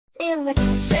In the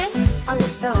kitchen, on the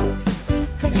stove,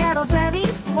 the kettle's ready,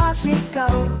 watch it go.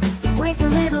 With a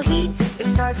little heat, it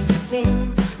starts to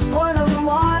sing. Pour the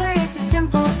water, it's a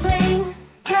simple thing.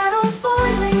 Kettle's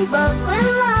boiling, bubbling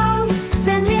loud,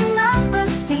 sending up a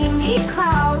steamy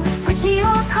cloud. For tea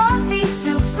or coffee,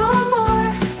 soups or more,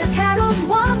 the kettle's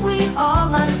what we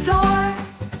all adore.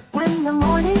 When the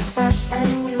morning's fresh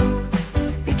and new,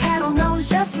 the kettle knows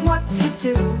just what to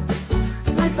do.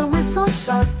 With a whistle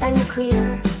sharp and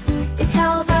clear, it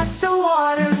tells us the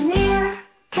water's near.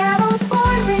 Kettle's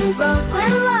boiling,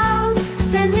 bubbling loud,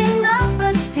 sending up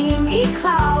a steamy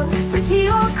cloud. For tea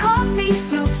or coffee,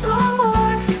 soups or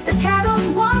more, the kettle's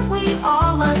what we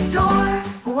all adore.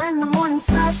 When the morning's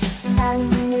fresh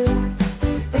and new,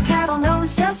 the kettle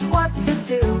knows just what to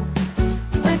do.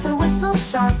 With a whistle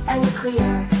sharp and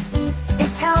clear,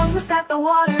 it tells us that the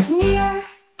water's near.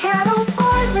 Kettle's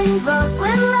boiling,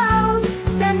 bubbling loud,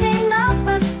 sending up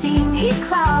a steamy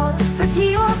cloud. For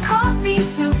tea or coffee,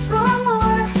 soups or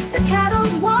more, the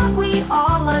kettle's what we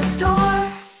all adore.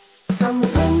 From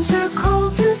winter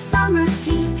cold to summer's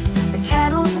heat, the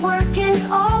kettle's work is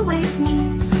always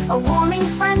neat. A warming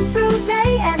friend through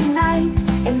day and night,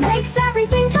 it makes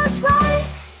everything just right.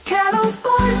 Kettle's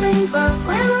boiling,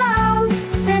 bubbling loud,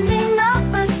 sending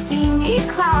up a steamy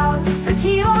cloud. For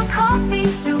tea or coffee,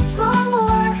 soups or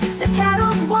more, the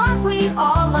kettle's what we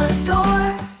all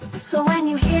adore. So when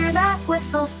you hear that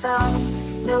whistle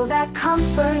sound, know that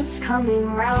comfort's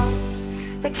coming round.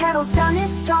 The kettle's done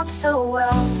its job so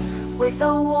well, with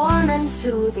a warm and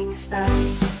soothing spell.